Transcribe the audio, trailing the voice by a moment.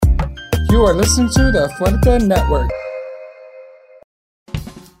You are listening to the Fuerte Network.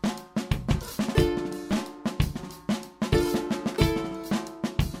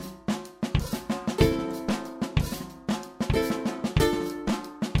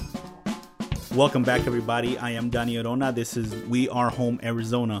 Welcome back, everybody. I am Danny Arona. This is We Are Home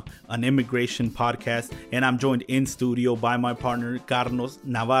Arizona, an immigration podcast, and I'm joined in studio by my partner Carlos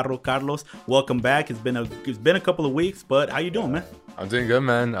Navarro. Carlos, welcome back. It's been a couple of weeks, but how you doing, man? I'm doing good,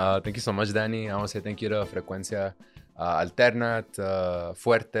 man. Thank you so much, Danny. I want to say thank you to Frecuencia Alterna, to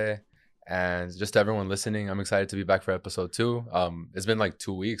Fuerte, and just to everyone listening. I'm excited to be back for episode 2. It's been like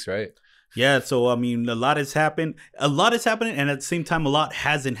 2 weeks, right? Yeah, so I mean, a lot has happened. A lot is happening, and at the same time, a lot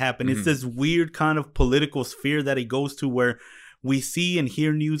hasn't happened. It's this weird kind of political sphere that it goes to where we see and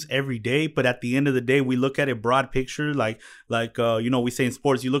hear news every day, but at the end of the day, we look at it broad picture, like we say in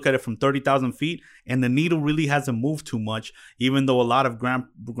sports, you look at it from 30,000 feet, and the needle really hasn't moved too much, even though a lot of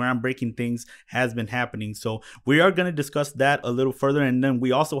groundbreaking things has been happening. So we are going to discuss that a little further, and then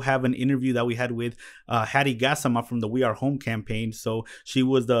we also have an interview that we had with Hattie Gassama from the We Are Home campaign. So she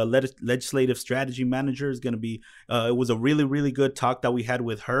was the legislative strategy manager. It's going to be it was a really, really good talk that we had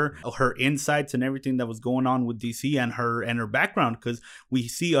with her insights and everything that was going on with DC and her background, because we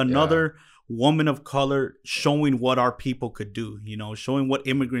see another woman of color showing what our people could do, showing what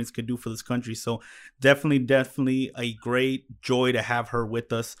immigrants could do for this country. So definitely a great joy to have her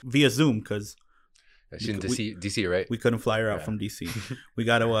with us via Zoom, because she's in DC, right? We couldn't fly her out from DC. We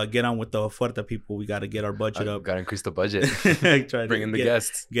got to get on with the Fuerte people. We got to get our budget up. Got to increase the budget. Bring in the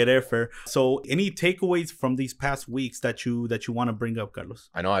guests. Get airfare. So any takeaways from these past weeks that you want to bring up, Carlos?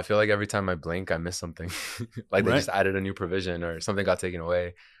 I know. I feel like every time I blink, I miss something. Like they just added a new provision or something got taken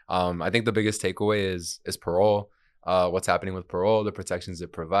away. I think the biggest takeaway is parole. What's happening with parole, the protections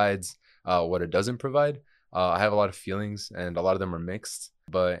it provides, what it doesn't provide. I have a lot of feelings, and a lot of them are mixed.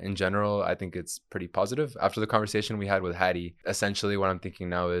 But in general, I think it's pretty positive. After the conversation we had with Hattie, essentially what I'm thinking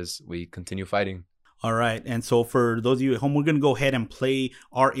now is we continue fighting. All right. And so for those of you at home, we're going to go ahead and play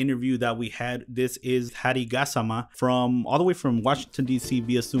our interview that we had. This is Hattie Gassama all the way from Washington, D.C.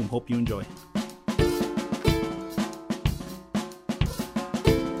 via Zoom. Hope you enjoy.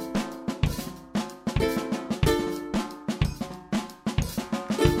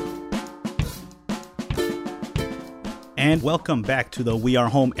 And welcome back to the We Are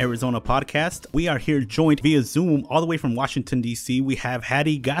Home Arizona podcast. We are here joined via Zoom all the way from Washington, D.C. We have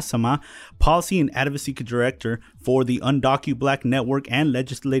Hattie Gassama, Policy and Advocacy Director for the Undocu Black Network and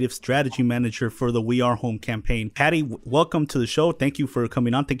Legislative Strategy Manager for the We Are Home campaign. Hattie, welcome to the show. Thank you for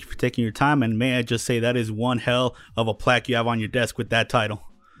coming on. Thank you for taking your time. And may I just say that is one hell of a plaque you have on your desk with that title.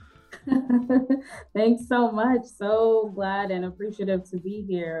 Thanks so much. So glad and appreciative to be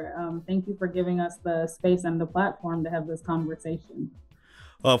here. Thank you for giving us the space and the platform to have this conversation.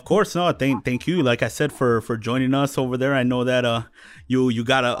 Of course, no. Thank you. Like I said, for joining us over there. I know that you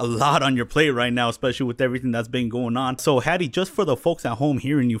got a lot on your plate right now, especially with everything that's been going on. So Hattie, just for the folks at home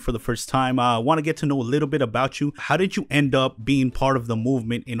hearing you for the first time, I want to get to know a little bit about you. How did you end up being part of the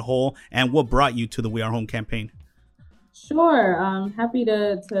movement in whole, and what brought you to the We Are Home campaign? Sure. I'm happy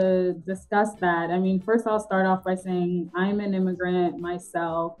to discuss that. I mean, first I'll start off by saying I'm an immigrant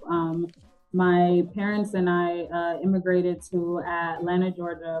myself. My parents and I immigrated to Atlanta,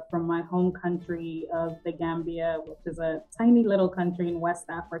 Georgia from my home country of the Gambia, which is a tiny little country in West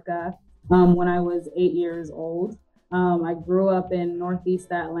Africa, when I was 8 years old. I grew up in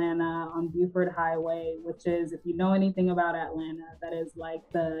Northeast Atlanta on Buford Highway, which is, if you know anything about Atlanta, that is like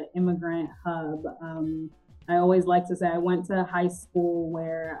the immigrant hub. I always like to say I went to high school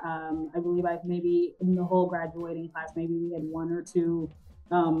where I believe maybe in the whole graduating class, maybe we had 1 or 2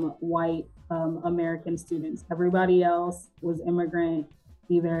 white American students. Everybody else was immigrant,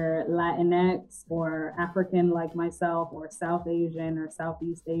 either Latinx or African like myself, or South Asian or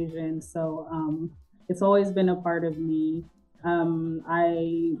Southeast Asian. So it's always been a part of me.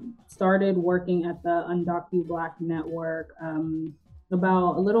 I started working at the Undocu Black Network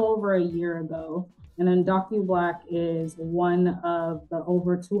about a little over a year ago. And Undocu Black is one of the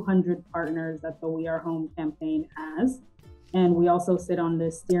over 200 partners that the We Are Home campaign has. And we also sit on the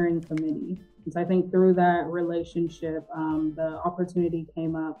steering committee. And so I think through that relationship, the opportunity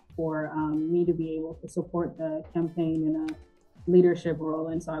came up for me to be able to support the campaign in a leadership role.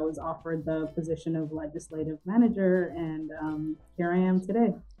 And so I was offered the position of legislative manager, and here I am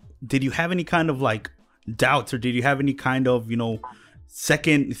today. Did you have any kind of doubts, or did you have any kind of,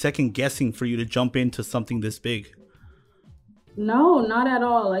 second guessing for you to jump into something this big? No, not at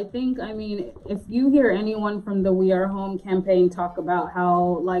all. I mean, if you hear anyone from the We Are Home campaign talk about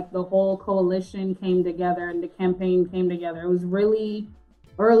how the whole coalition came together and the campaign came together, it was really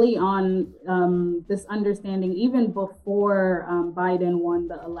early on, this understanding, even before Biden won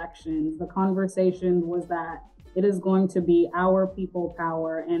the elections, the conversation was that it is going to be our people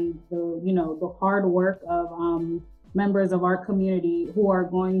power and the hard work of members of our community who are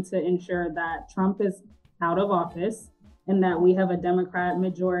going to ensure that Trump is out of office and that we have a Democrat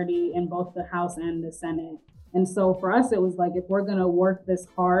majority in both the House and the Senate. And so for us, it was like, if we're going to work this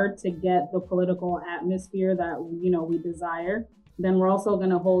hard to get the political atmosphere that, we desire, then we're also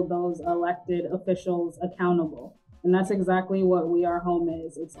going to hold those elected officials accountable. And that's exactly what We Are Home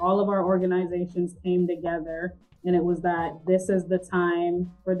is. It's all of our organizations came together, and it was that this is the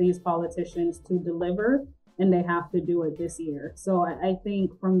time for these politicians to deliver, and they have to do it this year. So I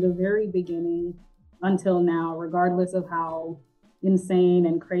think from the very beginning until now, regardless of how insane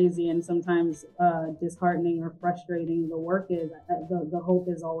and crazy and sometimes disheartening or frustrating the work is, the hope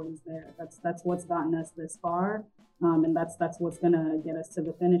is always there. That's what's gotten us this far, and that's what's gonna get us to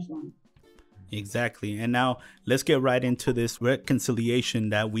the finish line. Exactly. And now let's get right into this reconciliation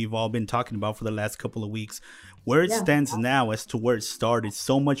that we've all been talking about for the last couple of weeks. Where it stands now as to where it started,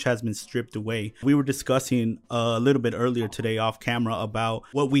 so much has been stripped away. We were discussing a little bit earlier today off camera about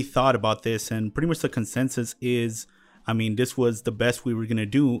what we thought about this, and pretty much the consensus is, this was the best we were going to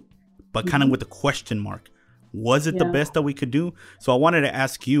do, but kind of with a question mark. Was it the best that we could do? So I wanted to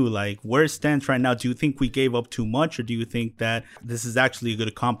ask you, where it stands right now. Do you think we gave up too much, or do you think that this is actually a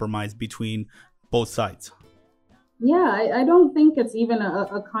good compromise between both sides? Yeah, I don't think it's even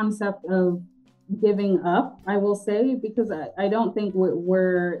a concept of giving up, I will say, because I don't think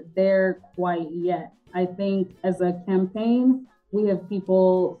we're there quite yet. I think as a campaign, we have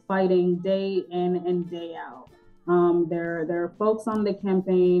people fighting day in and day out. There are folks on the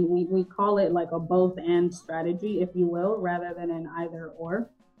campaign, we call it like a both and strategy, if you will, rather than an either or.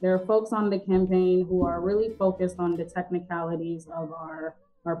 There are folks on the campaign who are really focused on the technicalities of our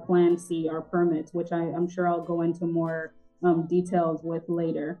Plan C, our permits, which I'm sure I'll go into more details with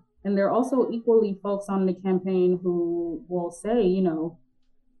later. And there are also equally folks on the campaign who will say,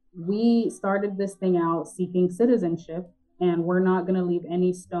 we started this thing out seeking citizenship, and we're not going to leave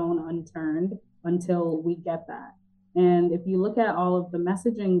any stone unturned until we get that. And if you look at all of the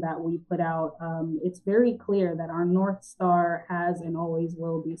messaging that we put out, it's very clear that our North Star has and always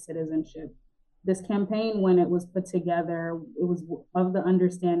will be citizenship. This campaign, when it was put together, it was of the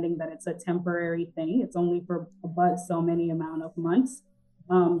understanding that it's a temporary thing. It's only for but so many amount of months.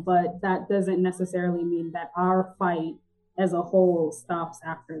 But that doesn't necessarily mean that our fight as a whole stops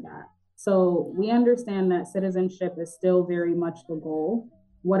after that. So we understand that citizenship is still very much the goal.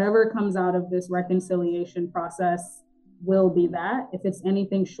 Whatever comes out of this reconciliation process will be that. If it's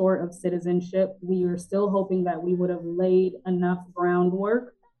anything short of citizenship, we are still hoping that we would have laid enough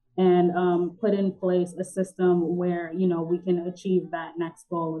groundwork and put in place a system where, we can achieve that next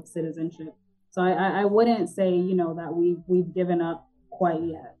goal of citizenship. So I wouldn't say, that we've given up quite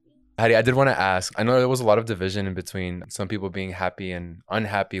yet. Heidi, I did want to ask, I know there was a lot of division in between some people being happy and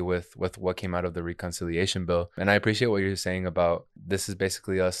unhappy with what came out of the reconciliation bill. And I appreciate what you're saying about this is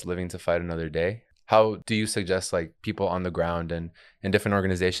basically us living to fight another day. How do you suggest people on the ground and in different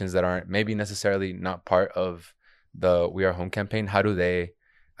organizations that aren't maybe necessarily not part of the We Are Home campaign, how do they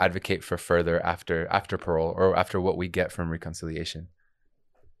advocate for further after parole or after what we get from reconciliation?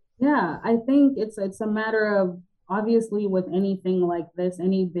 Yeah, I think it's a matter of, obviously, with anything like this,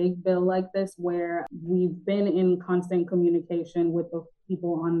 any big bill like this, where we've been in constant communication with the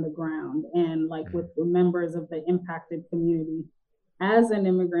people on the ground and with the members of the impacted community. As an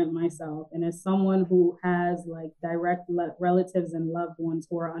immigrant myself, and as someone who has direct relatives and loved ones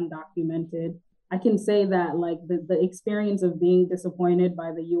who are undocumented, I can say that the experience of being disappointed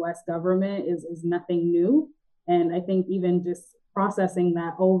by the US government is nothing new. And I think even just processing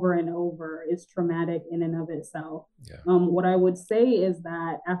that over and over is traumatic in and of itself. Yeah. What I would say is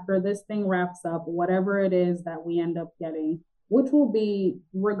that after this thing wraps up, whatever it is that we end up getting, which will be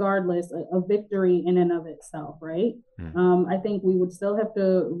regardless a victory in and of itself, right? I think we would still have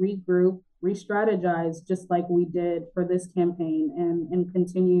to regroup, re-strategize, just like we did for this campaign, and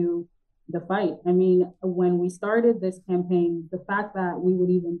continue the fight. When we started this campaign, the fact that we would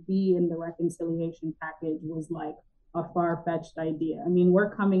even be in the reconciliation package was a far-fetched idea.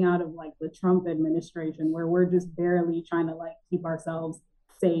 We're coming out of the Trump administration where we're just barely trying to keep ourselves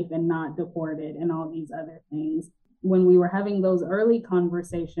safe and not deported and all these other things. When we were having those early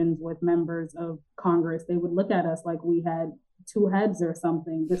conversations with members of Congress, they would look at us like we had two heads or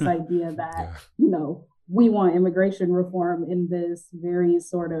something. This idea that, we want immigration reform in this very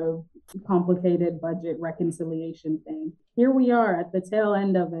sort of complicated budget reconciliation thing. Here we are at the tail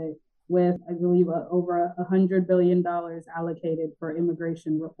end of it, with, I believe, over $100 billion allocated for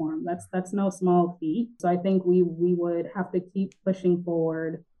immigration reform. That's no small feat. So I think we would have to keep pushing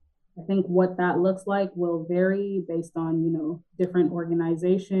forward. I think what that looks like will vary based on, different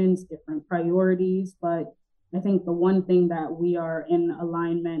organizations, different priorities. But I think the one thing that we are in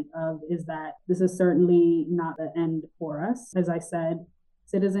alignment of is that this is certainly not the end for us. As I said,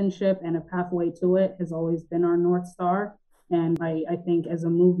 citizenship and a pathway to it has always been our North Star. And I think as a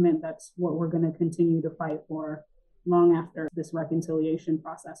movement, that's what we're going to continue to fight for long after this reconciliation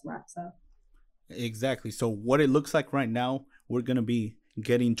process wraps up. Exactly. So what it looks like right now, we're going to be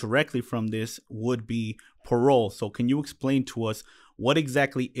getting directly from this would be parole. So can you explain to us what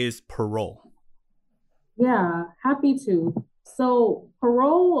exactly is parole? Yeah, happy to. So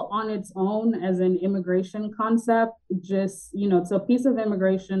parole on its own as an immigration concept, just, it's a piece of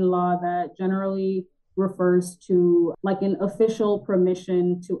immigration law that generally refers to like an official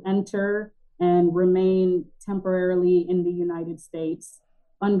permission to enter and remain temporarily in the United States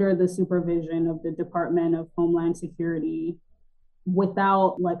under the supervision of the Department of Homeland Security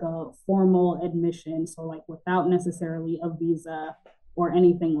without like a formal admission. So like without necessarily a visa or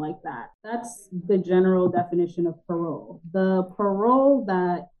anything like that. That's the general definition of parole. The parole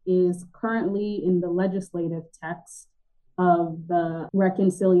that is currently in the legislative text of the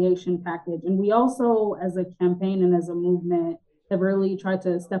reconciliation package. And we also, as a campaign and as a movement, have really tried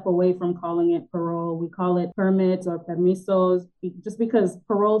to step away from calling it parole. We call it permits or permisos, just because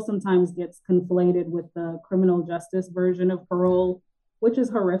parole sometimes gets conflated with the criminal justice version of parole, which is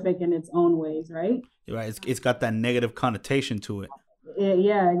horrific in its own ways, right? Right. It's got that negative connotation to it.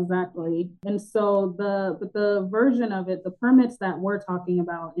 Yeah, exactly. And so the version of it, the permits that we're talking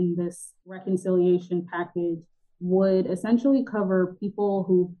about in this reconciliation package would essentially cover people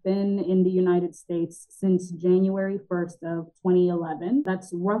who've been in the United States since January 1st of 2011.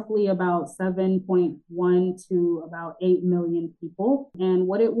 That's roughly about 7.1 to about 8 million people. And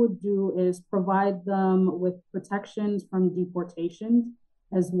what it would do is provide them with protections from deportation,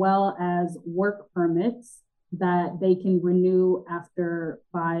 as well as work permits that they can renew after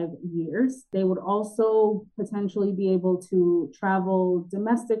 5 years. They would also potentially be able to travel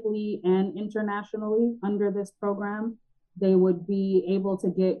domestically and internationally under this program. They would be able to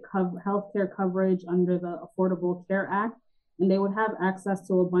get healthcare coverage under the Affordable Care Act, and they would have access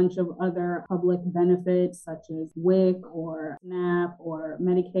to a bunch of other public benefits such as WIC or SNAP or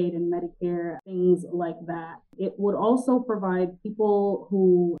Medicaid and Medicare, things like that. It would also provide people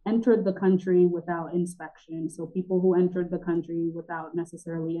who entered the country without inspection, so people who entered the country without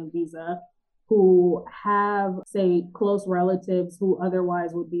necessarily a visa, who have, say, close relatives who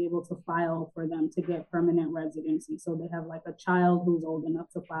otherwise would be able to file for them to get permanent residency. So they have like a child who's old enough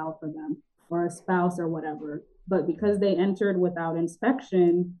to file for them, or a spouse or whatever. But because they entered without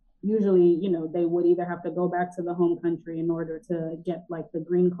inspection, usually, they would either have to go back to the home country in order to get like the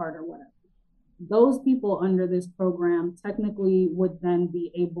green card or whatever. Those people under this program technically would then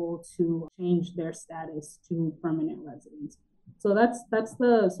be able to change their status to permanent residence. So that's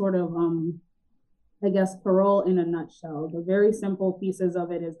the sort of I guess parole in a nutshell. The very simple pieces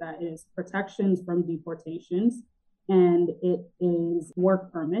of it is that it is protections from deportations and it is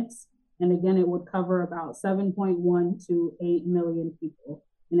work permits. And again, it would cover about 7.1 to 8 million people.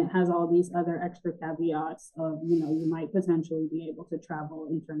 And it has all these other extra caveats of, you might potentially be able to travel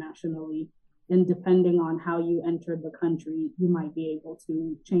internationally. And depending on how you entered the country, you might be able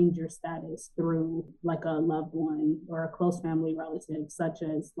to change your status through like a loved one or a close family relative, such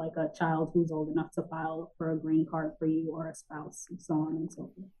as like a child who's old enough to file for a green card for you or a spouse, and so on and so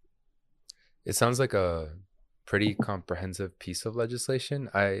forth. It sounds like a pretty comprehensive piece of legislation.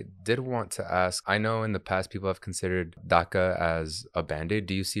 I did want to ask, I know in the past people have considered DACA as a Band-Aid.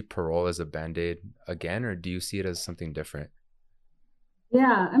 Do you see parole as a Band-Aid again, or do you see it as something different?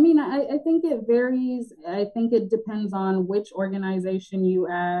 Yeah, I mean, I think it varies. I think it depends on which organization you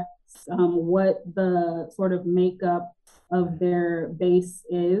ask, what the sort of makeup of their base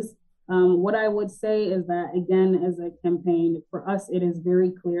is. What I would say is that, again, as a campaign, for us, it is very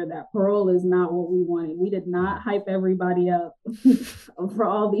clear that parole is not what we wanted. We did not hype everybody up for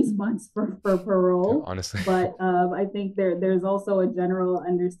all these months for parole. Honestly. But I think there's also a general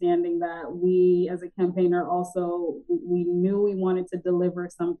understanding that we, as a campaigner, also, we knew we wanted to deliver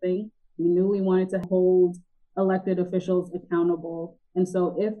something. We knew we wanted to hold elected officials accountable. And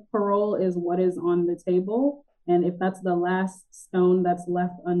so if parole is what is on the table, and if that's the last stone that's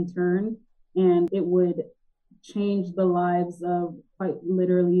left unturned, and it would change the lives of quite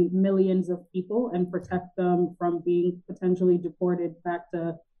literally millions of people and protect them from being potentially deported back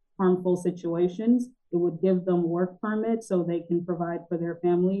to harmful situations, it would give them work permits so they can provide for their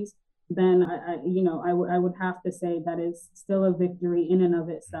families. then I would have to say that is still a victory in and of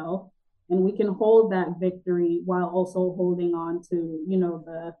itself. And we can hold that victory while also holding on to,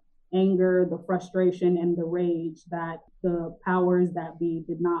 the anger, the frustration, and the rage that the powers that be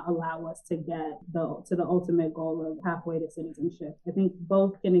did not allow us to get to the ultimate goal of halfway to citizenship. I think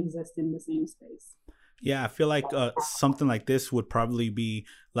both can exist in the same space. Yeah, I feel like something like this would probably be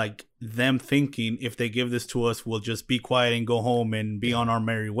like them thinking if they give this to us, we'll just be quiet and go home and be on our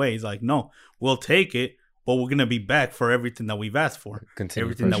merry ways. Like, no, we'll take it, but we're going to be back for everything that we've asked for,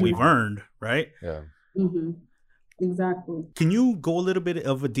 everything that we've earned, right? Yeah. Mm-hmm. Exactly. Can you go a little bit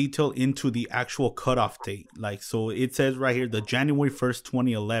of a detail into the actual cutoff date? Like, so it says right here, the January 1st,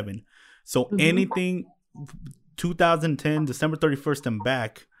 2011. So anything 2010, December 31st and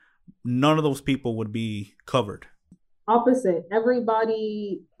back, none of those people would be covered. Opposite.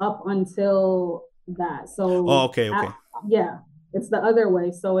 Everybody up until that. So okay. Yeah, it's the other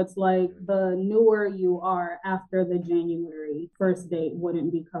way. So it's like the newer you are after the January 1st date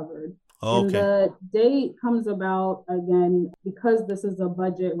wouldn't be covered. Okay. And the date comes about, again, because this is a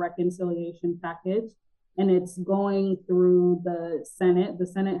budget reconciliation package and it's going through the Senate. The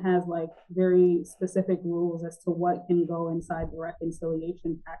Senate has like very specific rules as to what can go inside the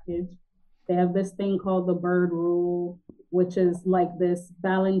reconciliation package. They have this thing called the Byrd Rule, which is like this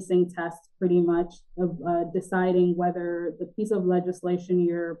balancing test pretty much of deciding whether the piece of legislation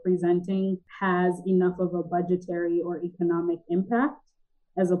you're presenting has enough of a budgetary or economic impact,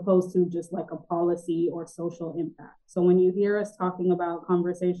 as opposed to just like a policy or social impact. So when you hear us talking about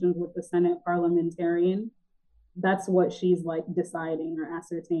conversations with the Senate parliamentarian, that's what she's like deciding or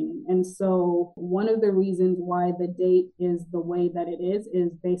ascertaining. And so one of the reasons why the date is the way that it is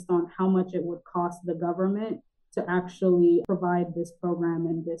based on how much it would cost the government to actually provide this program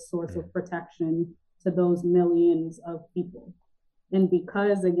and this source of protection to those millions of people. And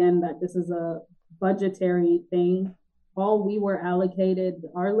because, again, that this is a budgetary thing, all we were allocated,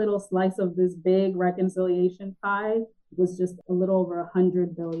 our little slice of this big reconciliation pie was just a little over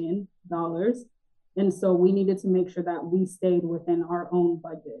 $100 billion. And so we needed to make sure that we stayed within our own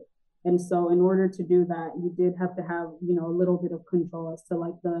budget. And so in order to do that, you did have to have, a little bit of control as to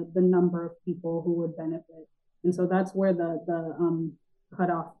like the number of people who would benefit. And so that's where the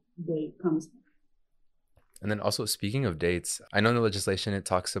cutoff date comes from. And then also, speaking of dates, I know in the legislation it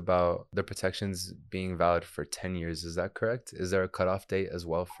talks about the protections being valid for 10 years. Is that correct? Is there a cutoff date as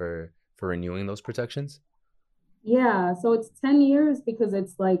well for renewing those protections? Yeah, so it's 10 years because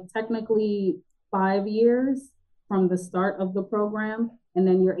it's like technically 5 years from the start of the program, and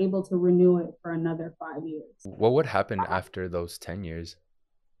then you're able to renew it for another 5 years. What would happen after those 10 years?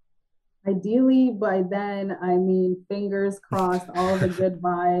 Ideally, by then, I mean, fingers crossed, all the good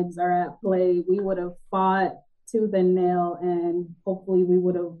vibes are at play. We would have fought tooth and nail, and hopefully we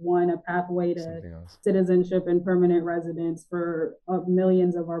would have won a pathway to citizenship and permanent residence for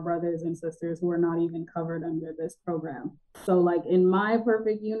millions of our brothers and sisters who are not even covered under this program. So like in my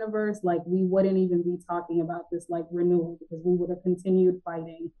perfect universe, like we wouldn't even be talking about this like renewal, because we would have continued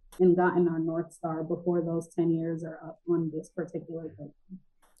fighting and gotten our North Star before those 10 years are up on this particular program.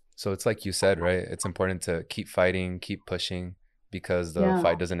 So it's like you said, right? It's important to keep fighting, keep pushing, because the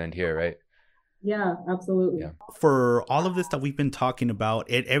fight doesn't end here, right? Yeah, absolutely. Yeah. For all of this that we've been talking about,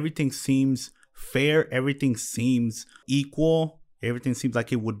 everything seems fair. Everything seems equal. Everything seems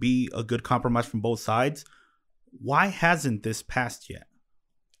like it would be a good compromise from both sides. Why hasn't this passed yet?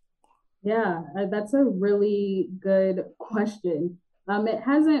 Yeah, that's a really good question. It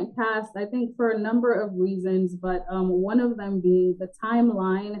hasn't passed, I think, for a number of reasons, but one of them being the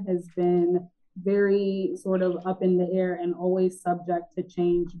timeline has been very sort of up in the air and always subject to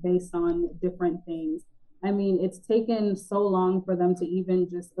change based on different things. I mean, it's taken so long for them to even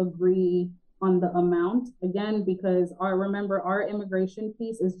just agree on the amount, again, because remember, our immigration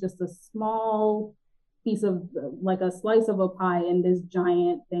piece is just a small piece of like a slice of a pie in this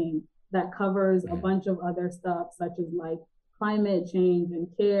giant thing that covers a bunch of other stuff, such as like climate change and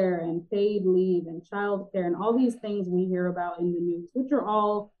care and paid leave and childcare and all these things we hear about in the news, which are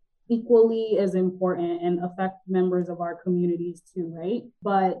all equally as important and affect members of our communities too, right?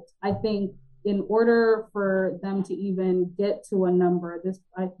 But I think in order for them to even get to a number,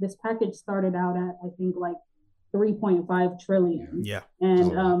 this package started out at, I think, like 3.5 trillion. Yeah.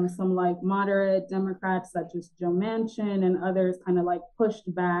 And some like moderate Democrats such as Joe Manchin and others kind of like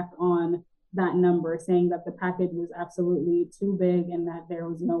pushed back on that number, saying that the package was absolutely too big and that there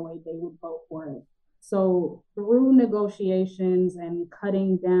was no way they would vote for it. So through negotiations and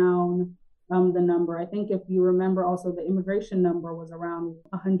cutting down the number. I think if you remember also the immigration number was around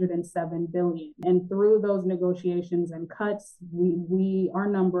 107 billion. And through those negotiations and cuts, our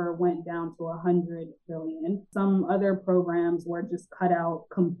number went down to 100 billion. Some other programs were just cut out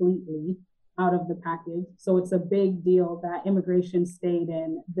completely out of the package. So it's a big deal that immigration stayed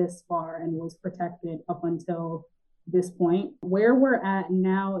in this far and was protected up until this point. Where we're at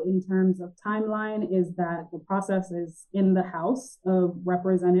now in terms of timeline is that the process is in the House of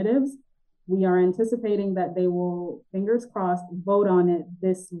Representatives. We are anticipating that they will, fingers crossed, vote on it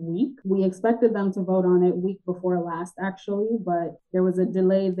this week. We expected them to vote on it week before last, actually, but there was a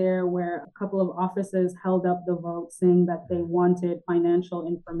delay there where a couple of offices held up the vote saying that they wanted financial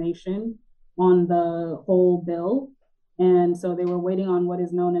information on the whole bill. And so they were waiting on what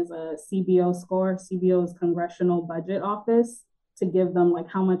is known as a CBO score, CBO's Congressional Budget Office, to give them like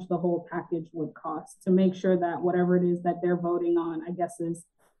how much the whole package would cost, to make sure that whatever it is that they're voting on, I guess,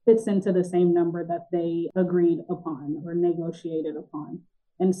 fits into the same number that they agreed upon or negotiated upon.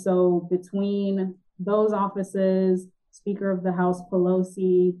 And so between those offices, Speaker of the House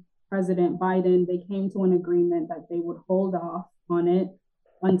Pelosi, President Biden, they came to an agreement that they would hold off on it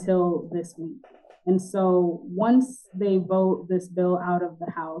until this week. And so once they vote this bill out of the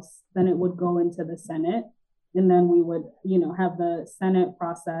House, then it would go into the Senate. And then we would, have the Senate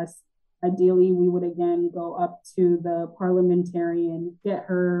process. Ideally, we would again go up to the parliamentarian, get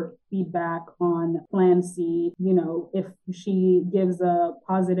her feedback on Plan C. If she gives a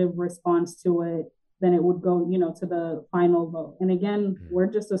positive response to it, then it would go, to the final vote. And again, we're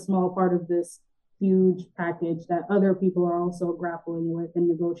just a small part of this huge package that other people are also grappling with and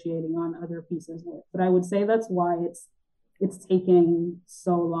negotiating on other pieces with. But I would say that's why it's taking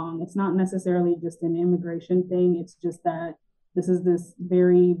so long. It's not necessarily just an immigration thing. It's just that this is this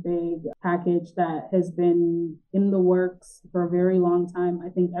very big package that has been in the works for a very long time. I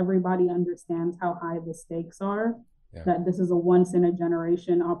think everybody understands how high the stakes are, that this is a once in a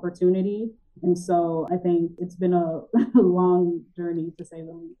generation opportunity. And so I think it's been a long journey, to say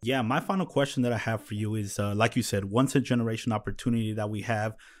the least. Yeah, my final question that I have for you is, like you said, once in a generation opportunity that we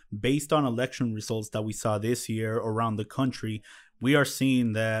have based on election results that we saw this year around the country. We are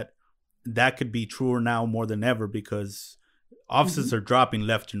seeing that could be truer now more than ever because offices are dropping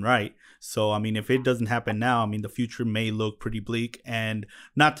left and right. So, if it doesn't happen now, the future may look pretty bleak. And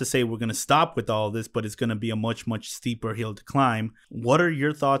not to say we're going to stop with all this, but it's going to be a much, much steeper hill to climb. What are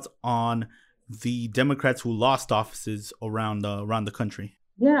your thoughts on the Democrats who lost offices around the country?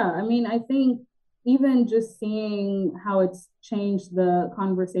 Yeah, I think even just seeing how it's changed the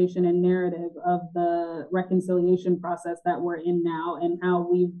conversation and narrative of the reconciliation process that we're in now, and how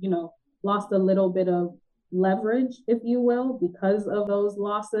we've, lost a little bit of leverage, if you will, because of those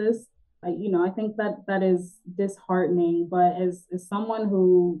losses. I think that is disheartening. But as someone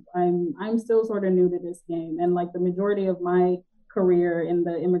who I'm still sort of new to this game, and like the majority of my career in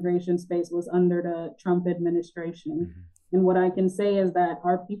the immigration space was under the Trump administration. And what I can say is that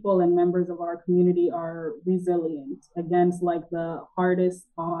our people and members of our community are resilient against like the hardest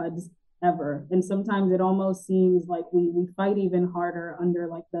odds ever. And sometimes it almost seems like we fight even harder under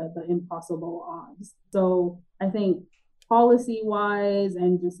like the impossible odds. So I think policy wise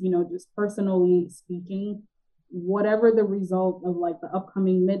and just personally speaking, whatever the result of like the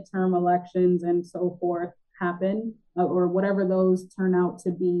upcoming midterm elections and so forth happen, or whatever those turn out to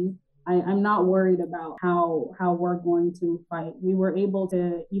be, I'm not worried about how we're going to fight. We were able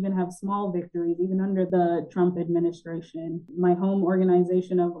to even have small victories, even under the Trump administration. My home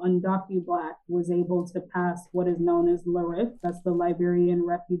organization of UndocuBlack was able to pass what is known as LRIF, that's the Liberian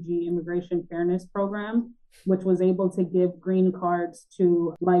Refugee Immigration Fairness Program, which was able to give green cards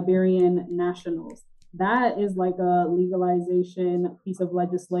to Liberian nationals. That is like a legalization piece of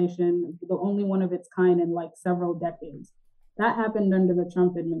legislation, the only one of its kind in like several decades. That happened under the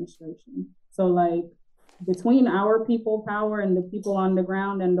Trump administration. So like between our people power and the people on the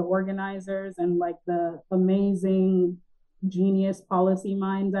ground and the organizers and like the amazing genius policy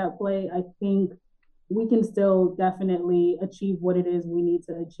minds at play, I think we can still definitely achieve what it is we need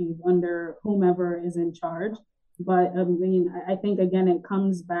to achieve under whomever is in charge. But I think again, it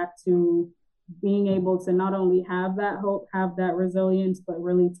comes back to being able to not only have that hope, have that resilience, but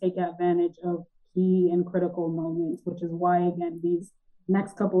really take advantage of key and critical moments, which is why, again, these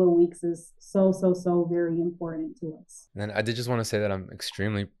next couple of weeks is so very important to us. And then I did just want to say that I'm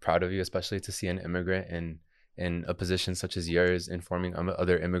extremely proud of you, especially to see an immigrant in a position such as yours, informing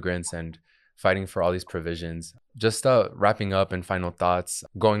other immigrants and fighting for all these provisions. Just wrapping up and final thoughts,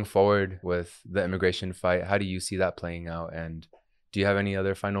 going forward with the immigration fight, how do you see that playing out? And do you have any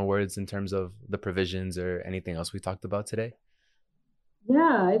other final words in terms of the provisions or anything else we talked about today?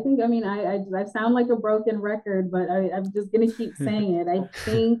 Yeah, I think, I mean, I sound like a broken record, but I'm just going to keep saying it. I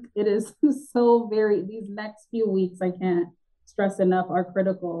think it is so very, these next few weeks, I can't stress enough, are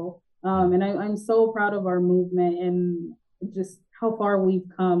critical. And I'm so proud of our movement and just how far we've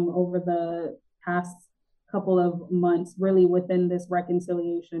come over the past couple of months, really within this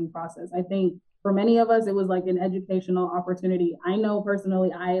reconciliation process. I think for many of us, it was like an educational opportunity. I know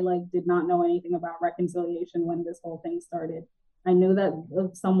personally, I like did not know anything about reconciliation when this whole thing started. I knew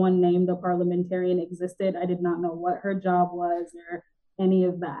that someone named a parliamentarian existed. I did not know what her job was or any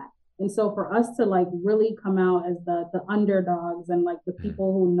of that. And so for us to like really come out as the underdogs and like the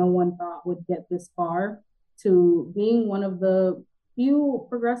people who no one thought would get this far, to being one of the few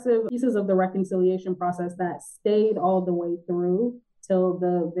progressive pieces of the reconciliation process that stayed all the way through till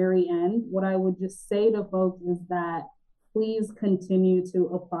the very end, what I would just say to folks is that please continue to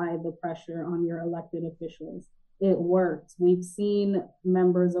apply the pressure on your elected officials. It works. We've seen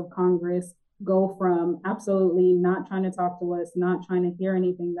members of Congress go from absolutely not trying to talk to us, not trying to hear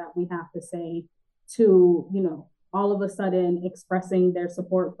anything that we have to say, to, all of a sudden expressing their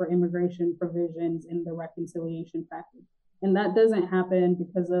support for immigration provisions in the reconciliation package. And that doesn't happen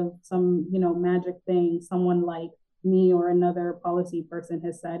because of some, magic thing someone like me or another policy person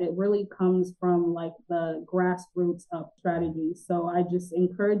has said. It really comes from like the grassroots up strategies. So I just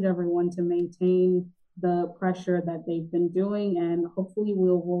encourage everyone to maintain the pressure that they've been doing, and hopefully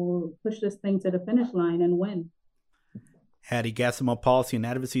we'll push this thing to the finish line and win. Hattie Gassama, Policy and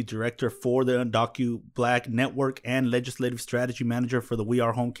Advocacy Director for the Undocu Black Network and Legislative Strategy Manager for the We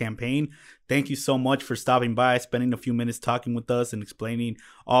Are Home campaign. Thank you so much for stopping by, spending a few minutes talking with us and explaining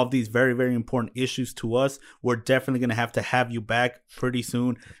all of these very, very important issues to us. We're definitely going to have you back pretty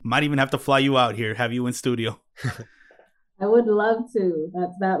soon. Might even have to fly you out here, have you in studio. I would love to.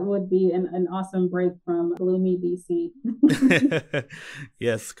 That would be an awesome break from gloomy DC.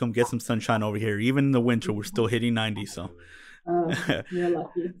 Yes, come get some sunshine over here. Even in the winter, we're still hitting 90. So, you're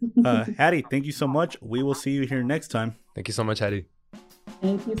lucky. Hattie, thank you so much. We will see you here next time. Thank you so much, Hattie.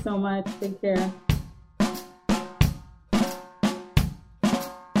 Thank you so much. Take care.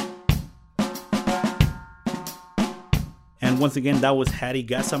 Once again, that was Hattie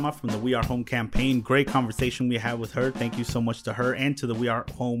Gassama from the We Are Home campaign. Great conversation we had with her. Thank you so much to her and to the We Are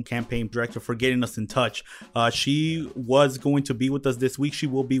Home campaign director for getting us in touch. She was going to be with us this week. She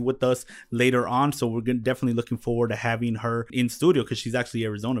will be with us later on. So we're definitely looking forward to having her in studio because she's actually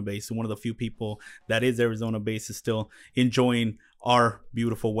Arizona based. And one of the few people that is Arizona based is still enjoying our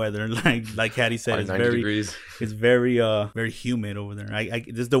beautiful weather. Like Hattie said, it's very degrees. It's very humid over there.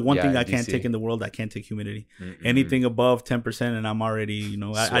 This is the one thing I can't take in the world. I can't take humidity. Anything above 10% and I'm already,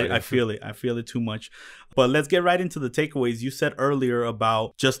 I feel it. I feel it too much. But let's get right into the takeaways. You said earlier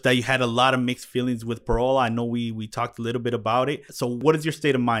about just that you had a lot of mixed feelings with parole. I know we talked a little bit about it. So what is your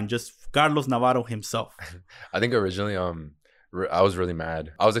state of mind? Just Carlos Navarro himself. I think originally I was really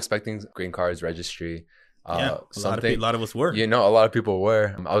mad. I was expecting green cards, registry. A lot of us were. A lot of people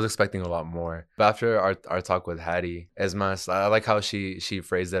were. I was expecting a lot more. But after our talk with Hattie, I like how she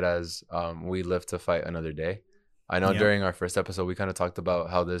phrased it as we live to fight another day. I know during our first episode, we kind of talked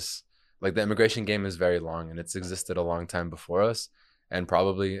about how this, like the immigration game is very long and it's existed a long time before us. And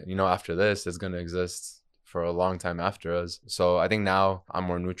probably, after this, it's going to exist for a long time after us. So I think now I'm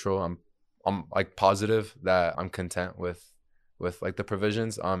more neutral. I'm like positive that I'm content with like the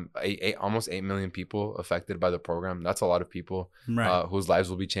provisions. Almost 8 million people affected by the program. That's a lot of people, right, whose lives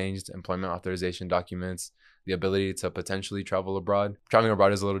will be changed. Employment authorization documents, the ability to potentially travel abroad. Traveling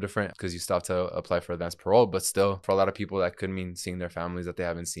abroad is a little different because you still have to apply for advanced parole, but still for a lot of people that could mean seeing their families that they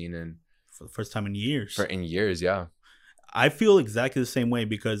haven't seen for the first time in years. Yeah. I feel exactly the same way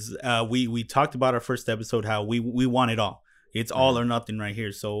because we talked about our first episode how we want it all. It's all or nothing right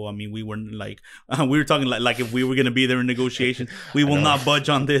here. So, I mean, we weren't like, we were talking like if we were going to be there in negotiations, we will not budge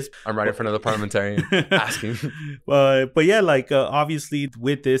on this. I'm right in front of the parliamentarian asking. But yeah, like obviously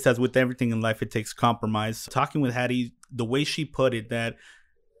with this, as with everything in life, it takes compromise. Talking with Hattie, the way she put it, that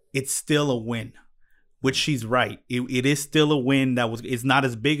it's still a win, which she's right. It is still a win it's not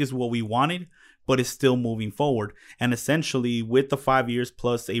as big as what we wanted, but it's still moving forward. And essentially with the 5 years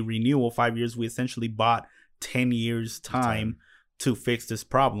plus a renewal, 5 years, we essentially bought 10 years time to fix this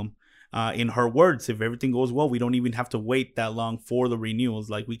problem. In her words, if everything goes well, we don't even have to wait that long for the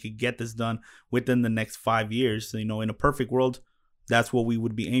renewals. Like we could get this done within the next 5 years. In a perfect world, that's what we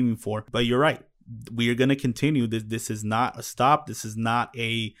would be aiming for. But you're right. We are going to continue. This is not a stop. This is not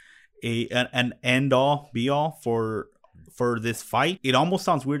an end all be all for for this fight. It almost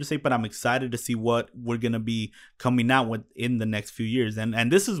sounds weird to say, but I'm excited to see what we're going to be coming out with in the next few years.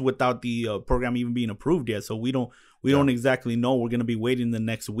 And this is without the program even being approved yet. So we don't exactly know. We're going to be waiting the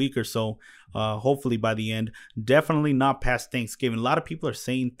next week or so. Hopefully by the end, definitely not past Thanksgiving. A lot of people are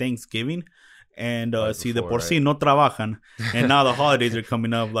saying Thanksgiving. And si de por sí no trabajan, and now the holidays are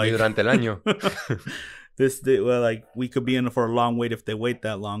coming up. Like durante el año. Like we could be in for a long wait if they wait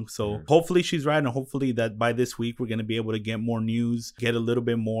that long. So hopefully she's right, and hopefully that by this week we're going to be able to get more news, get a little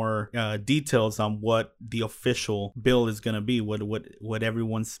bit more details on what the official bill is going to be, what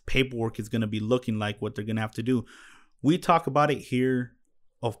everyone's paperwork is going to be looking like, what they're going to have to do. We talk about it here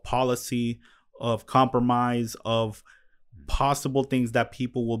of policy, of compromise, of possible things that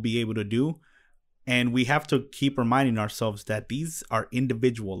people will be able to do. And we have to keep reminding ourselves that these are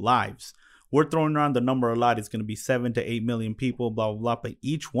individual lives. We're throwing around the number a lot. It's going to be 7 to 8 million people, blah, blah, blah. But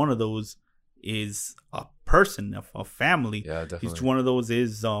each one of those is a person, a family. Yeah, definitely. Each one of those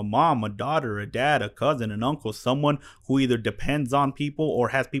is a mom, a daughter, a dad, a cousin, an uncle, someone who either depends on people or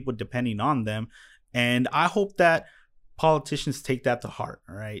has people depending on them. And I hope that politicians take that to heart.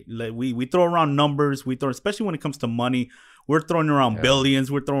 All right. Like we throw around numbers. Especially when it comes to money. We're throwing around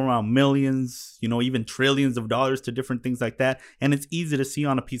billions. We're throwing around millions, even trillions of dollars to different things like that. And it's easy to see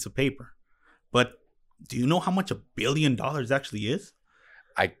on a piece of paper. But do you know how much $1 billion actually is?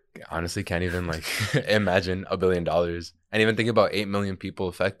 I honestly can't even imagine $1 billion. And even think about 8 million people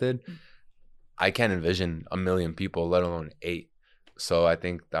affected. I can't envision 1 million people, let alone 8. So I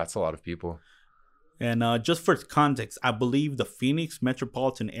think that's a lot of people. And just for context, I believe the Phoenix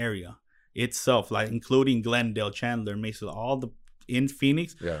metropolitan area itself, like including Glendale, Chandler, Mesa, in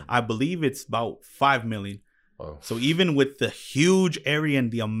Phoenix, I believe it's about 5 million. Oh. So even with the huge area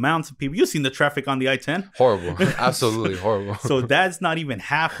and the amounts of people, you've seen the traffic on the I-10. Horrible. Absolutely horrible. So that's not even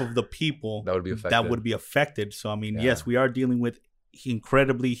half of the people that would be affected. So, I mean, yes, we are dealing with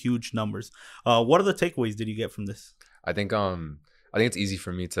incredibly huge numbers. What other takeaways did you get from this? I think it's easy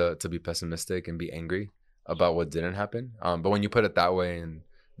for me to be pessimistic and be angry about what didn't happen. But when you put it that way, and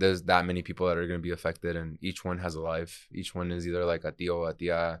there's that many people that are going to be affected, and each one has a life. Each one is either like a tío, a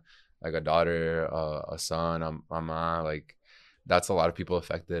tía, like a daughter, a son, a mama. Like that's a lot of people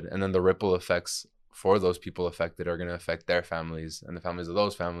affected. And then the ripple effects for those people affected are going to affect their families and the families of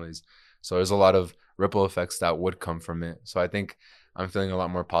those families. So there's a lot of ripple effects that would come from it. So I think I'm feeling a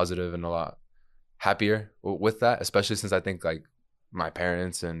lot more positive and a lot happier with that, especially since I think like my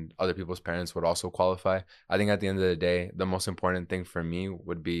parents and other people's parents would also qualify. I think at the end of the day, the most important thing for me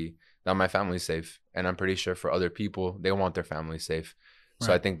would be that my family's safe. And I'm pretty sure for other people, they want their family safe. Right.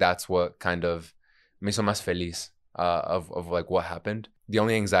 So I think that's what kind of me hizo más feliz of like what happened. The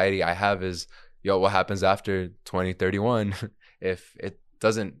only anxiety I have is, what happens after 2031 if it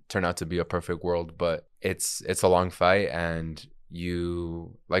doesn't turn out to be a perfect world. But it's a long fight, and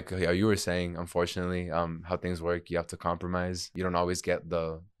you, like you were saying, unfortunately, how things work, you have to compromise. You don't always get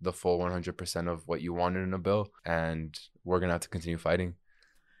the full 100% of what you wanted in a bill, and we're gonna have to continue fighting.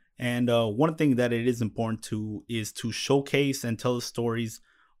 And one thing that it is important is to showcase and tell the stories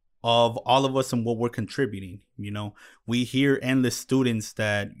of all of us and what we're contributing. We hear endless students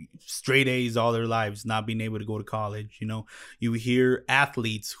that straight A's all their lives, not being able to go to college. You hear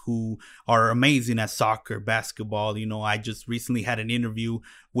athletes who are amazing at soccer, basketball. I just recently had an interview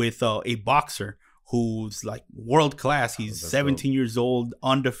with a boxer who's like world class. He's 17 years old,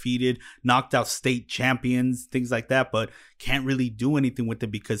 undefeated, knocked out state champions, things like that, but can't really do anything with it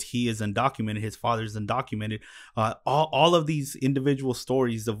because he is undocumented. His father's undocumented. All of these individual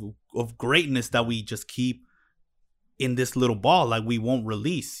stories of greatness that we just keep in this little ball, like we won't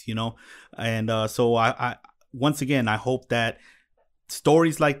release, And so I once again, I hope that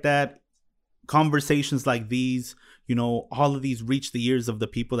stories like that, conversations like these, all of these reach the ears of the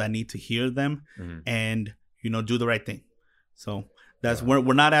people that need to hear them, and, do the right thing. So that's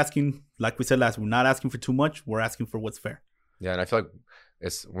we're not asking, like we said last, we're not asking for too much. We're asking for what's fair. Yeah. And I feel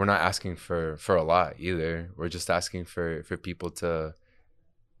like we're not asking for a lot either. We're just asking for people to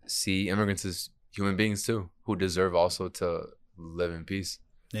see immigrants as human beings too, who deserve also to live in peace.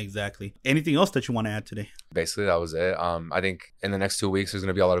 Exactly. Anything else that you want to add today? Basically, that was it. I think in the next 2 weeks, there's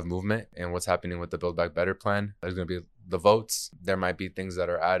going to be a lot of movement in what's happening with the Build Back Better plan. There's going to be the votes. There might be things that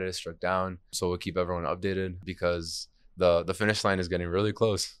are added, struck down. So we'll keep everyone updated because the finish line is getting really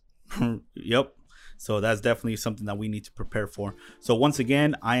close. Yep. So that's definitely something that we need to prepare for. So once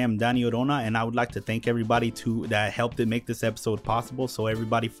again, I am Danny Orona, and I would like to thank everybody that helped make this episode possible. So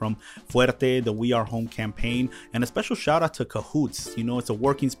everybody from Fuerte, the We Are Home campaign, and a special shout out to Cahoots. It's a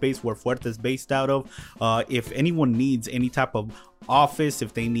working space where Fuerte is based out of. If anyone needs any type of office,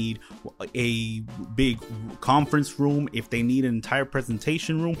 if they need a big conference room, if they need an entire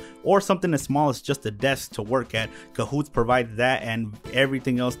presentation room, or something as small as just a desk to work at, Cahoots provides that and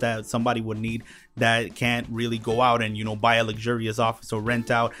everything else that somebody would need that can't really go out and, you know, buy a luxurious office or rent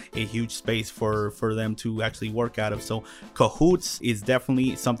out a huge space for them to actually work out of. So Cahoots is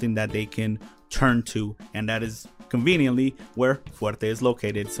definitely something that they can turn to, and that is conveniently where Fuerte is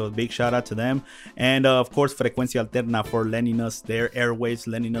located. So a big shout out to them, and of course Frecuencia Alterna for lending us their airwaves,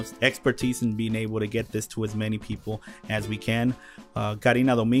 lending us expertise in being able to get this to as many people as we can.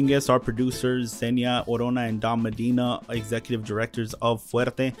 Karina Dominguez, our producers, Zenia Orona and Don Medina, executive directors of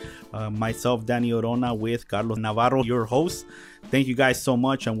Fuerte, myself, Danny Orona, with Carlos Navarro, your host. Thank you guys so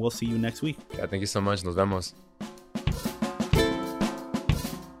much, and we'll see you next week. Yeah, thank you so much. Nos vemos.